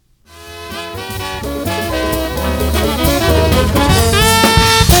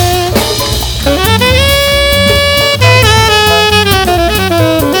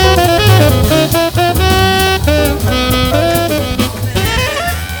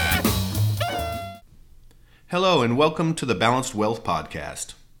Hello and welcome to the Balanced Wealth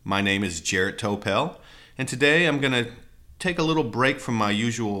Podcast. My name is Jarrett Topel, and today I'm going to take a little break from my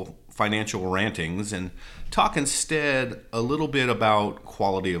usual financial rantings and talk instead a little bit about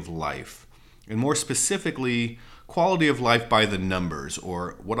quality of life, and more specifically, quality of life by the numbers,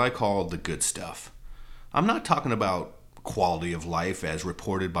 or what I call the good stuff. I'm not talking about quality of life as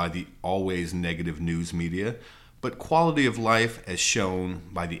reported by the always negative news media, but quality of life as shown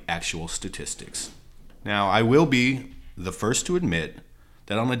by the actual statistics. Now, I will be the first to admit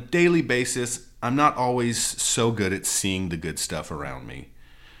that on a daily basis, I'm not always so good at seeing the good stuff around me.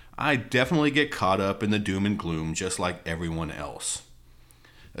 I definitely get caught up in the doom and gloom just like everyone else.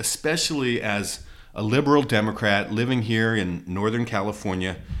 Especially as a liberal Democrat living here in Northern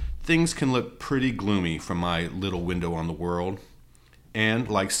California, things can look pretty gloomy from my little window on the world. And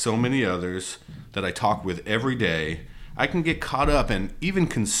like so many others that I talk with every day, I can get caught up and even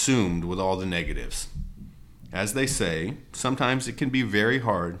consumed with all the negatives. As they say, sometimes it can be very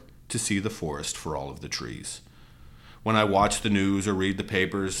hard to see the forest for all of the trees. When I watch the news or read the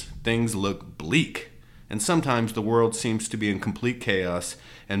papers, things look bleak, and sometimes the world seems to be in complete chaos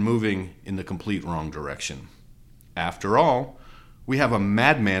and moving in the complete wrong direction. After all, we have a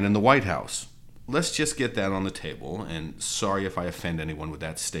madman in the White House. Let's just get that on the table, and sorry if I offend anyone with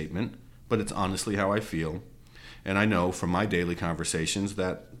that statement, but it's honestly how I feel. And I know from my daily conversations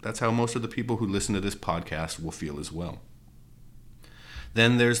that that's how most of the people who listen to this podcast will feel as well.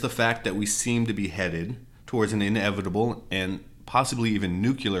 Then there's the fact that we seem to be headed towards an inevitable and possibly even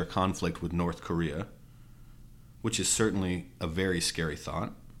nuclear conflict with North Korea, which is certainly a very scary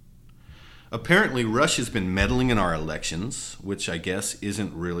thought. Apparently, Russia's been meddling in our elections, which I guess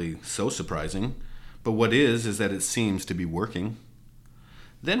isn't really so surprising, but what is that it seems to be working.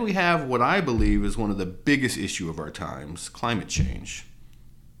 Then we have what I believe is one of the biggest issues of our times, climate change.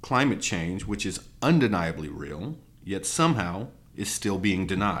 Climate change, which is undeniably real, yet somehow is still being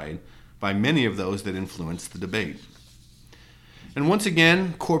denied by many of those that influence the debate. And once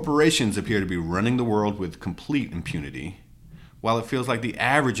again, corporations appear to be running the world with complete impunity, while it feels like the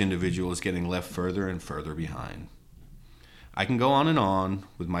average individual is getting left further and further behind. I can go on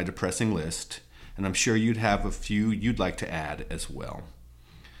with my depressing list, and I'm sure you'd have a few you'd like to add as well.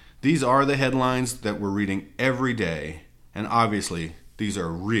 These are the headlines that we're reading every day, and obviously these are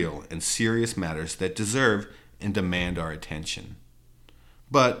real and serious matters that deserve and demand our attention.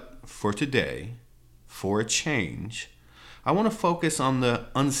 But for today, for a change, I want to focus on the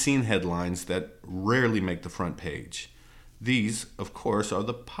unseen headlines that rarely make the front page. These, of course, are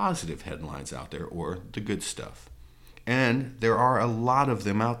the positive headlines out there, or the good stuff. And there are a lot of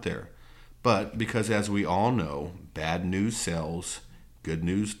them out there. But because, as we all know, bad news sells, good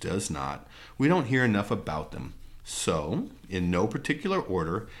news does not, we don't hear enough about them. So, in no particular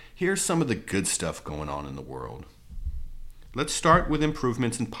order, here's some of the good stuff going on in the world. Let's start with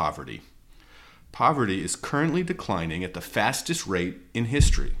improvements in poverty. Poverty is currently declining at the fastest rate in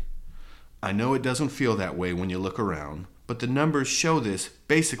history. I know it doesn't feel that way when you look around, but the numbers show this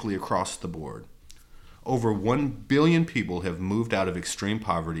basically across the board. Over 1 billion people have moved out of extreme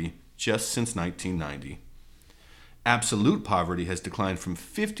poverty just since 1990. Absolute poverty has declined from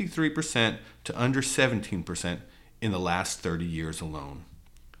 53% to under 17% in the last 30 years alone.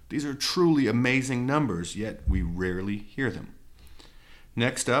 These are truly amazing numbers, yet we rarely hear them.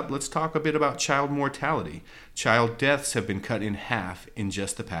 Next up, let's talk a bit about child mortality. Child deaths have been cut in half in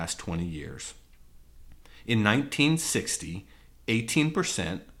just the past 20 years. In 1960,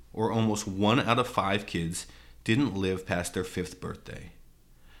 18%, or almost 1 out of 5 kids, didn't live past their 5th birthday.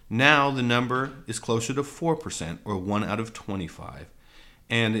 Now the number is closer to 4%, or 1 out of 25.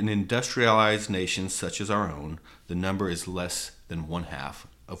 And in industrialized nations such as our own, the number is less than 1/2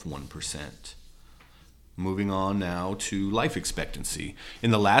 of 1%. Moving on now to life expectancy.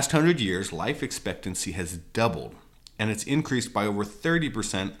 In the last 100 years, life expectancy has doubled, and it's increased by over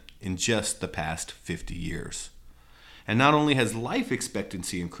 30% in just the past 50 years. And not only has life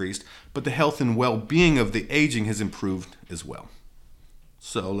expectancy increased, but the health and well-being of the aging has improved as well.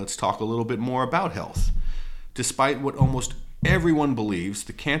 So let's talk a little bit more about health. Despite what almost everyone believes,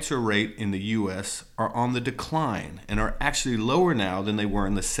 the cancer rate in the U.S. are on the decline and are actually lower now than they were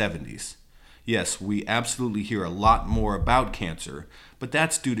in the 70s. Yes, we absolutely hear a lot more about cancer, but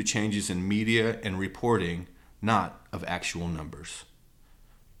that's due to changes in media and reporting, not of actual numbers.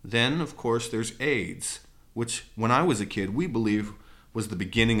 Then, of course, there's AIDS, which when I was a kid, we believe was the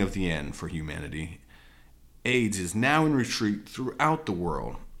beginning of the end for humanity. AIDS is now in retreat throughout the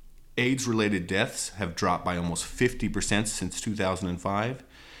world. AIDS-related deaths have dropped by almost 50% since 2005,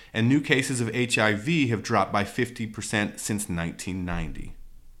 and new cases of HIV have dropped by 50% since 1990.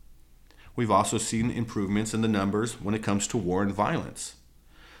 We've also seen improvements in the numbers when it comes to war and violence.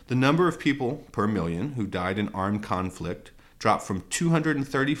 The number of people per million who died in armed conflict dropped from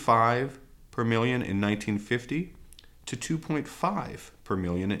 235 per million in 1950 to 2.5 per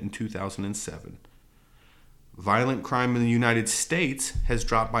million in 2007. Violent crime in the United States has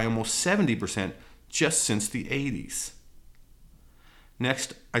dropped by almost 70% just since the 80s.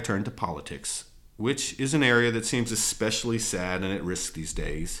 Next, I turn to politics, which is an area that seems especially sad and at risk these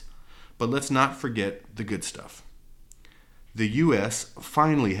days. But let's not forget the good stuff. The U.S.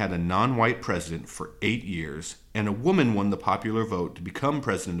 finally had a non-white president for 8 years, and a woman won the popular vote to become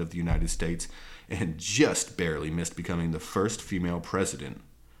president of the United States and just barely missed becoming the first female president.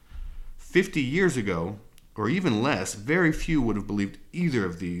 50 years ago, or even less, very few would have believed either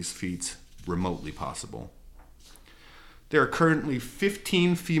of these feats remotely possible. There are currently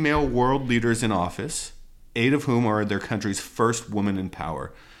 15 female world leaders in office, 8 of whom are their country's first woman in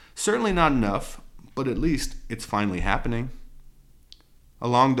power. Certainly not enough, but at least it's finally happening.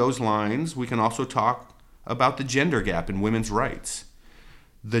 Along those lines, we can also talk about the gender gap in women's rights.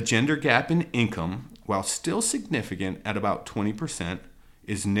 The gender gap in income, while still significant at about 20%,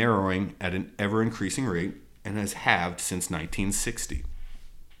 is narrowing at an ever-increasing rate and has halved since 1960.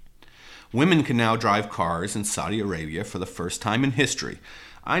 Women can now drive cars in Saudi Arabia for the first time in history.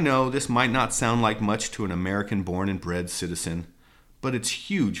 I know this might not sound like much to an American-born and bred citizen, but it's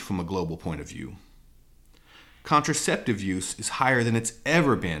huge from a global point of view. Contraceptive use is higher than it's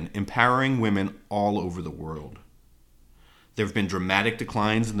ever been, empowering women all over the world. There have been dramatic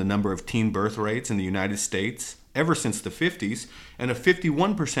declines in the number of teen birth rates in the United States ever since the 50s, and a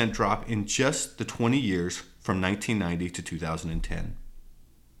 51% drop in just the 20 years from 1990 to 2010.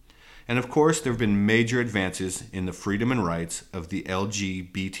 And of course, there have been major advances in the freedom and rights of the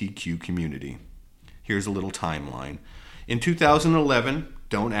LGBTQ community. Here's a little timeline. In 2011,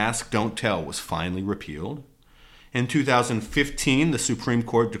 Don't Ask, Don't Tell was finally repealed. In 2015, the Supreme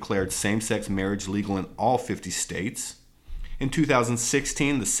Court declared same-sex marriage legal in all 50 states. In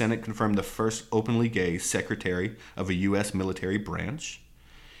 2016, the Senate confirmed the first openly gay secretary of a U.S. military branch.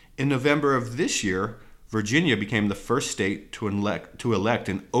 In November of this year, Virginia became the first state to elect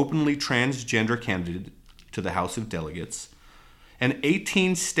an openly transgender candidate to the House of Delegates. And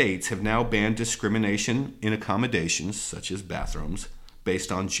 18 states have now banned discrimination in accommodations, such as bathrooms,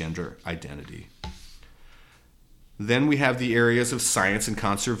 based on gender identity. Then we have the areas of science and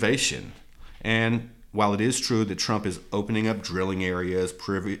conservation. And while it is true that Trump is opening up drilling areas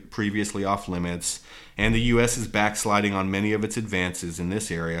previously off limits, and the U.S. is backsliding on many of its advances in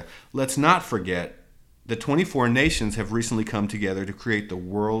this area, let's not forget that 24 nations have recently come together to create the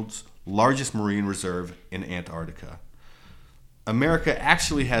world's largest marine reserve in Antarctica. America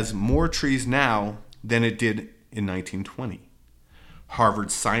actually has more trees now than it did in 1920.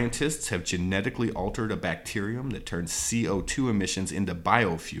 Harvard scientists have genetically altered a bacterium that turns CO2 emissions into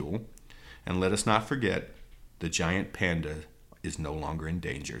biofuel. And let us not forget, the giant panda is no longer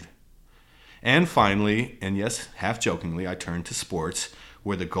endangered. And finally, and yes, half-jokingly, I turn to sports,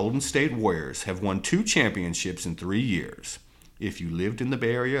 where the Golden State Warriors have won 2 championships in 3 years. If you lived in the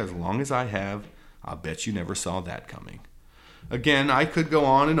Bay Area as long as I have, I'll bet you never saw that coming. Again, I could go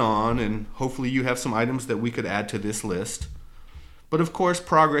on, and hopefully you have some items that we could add to this list. But of course,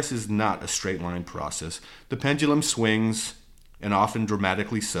 progress is not a straight line process. The pendulum swings, and often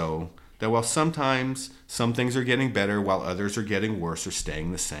dramatically so, that while sometimes some things are getting better while others are getting worse or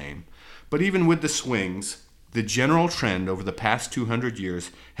staying the same. But even with the swings, the general trend over the past 200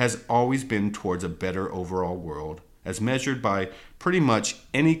 years has always been towards a better overall world, as measured by pretty much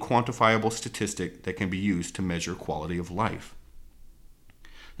any quantifiable statistic that can be used to measure quality of life.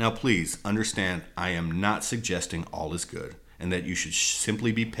 Now please understand, I am not suggesting all is good, and that you should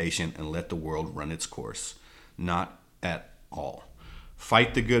simply be patient and let the world run its course. Not at all.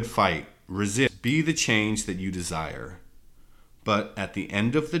 Fight the good fight. Resist. Be the change that you desire. But at the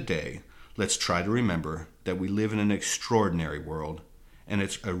end of the day, let's try to remember that we live in an extraordinary world, and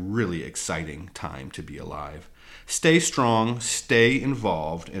it's a really exciting time to be alive. Stay strong, stay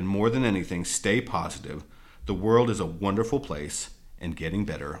involved, and more than anything, stay positive. The world is a wonderful place and getting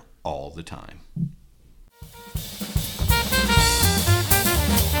better all the time.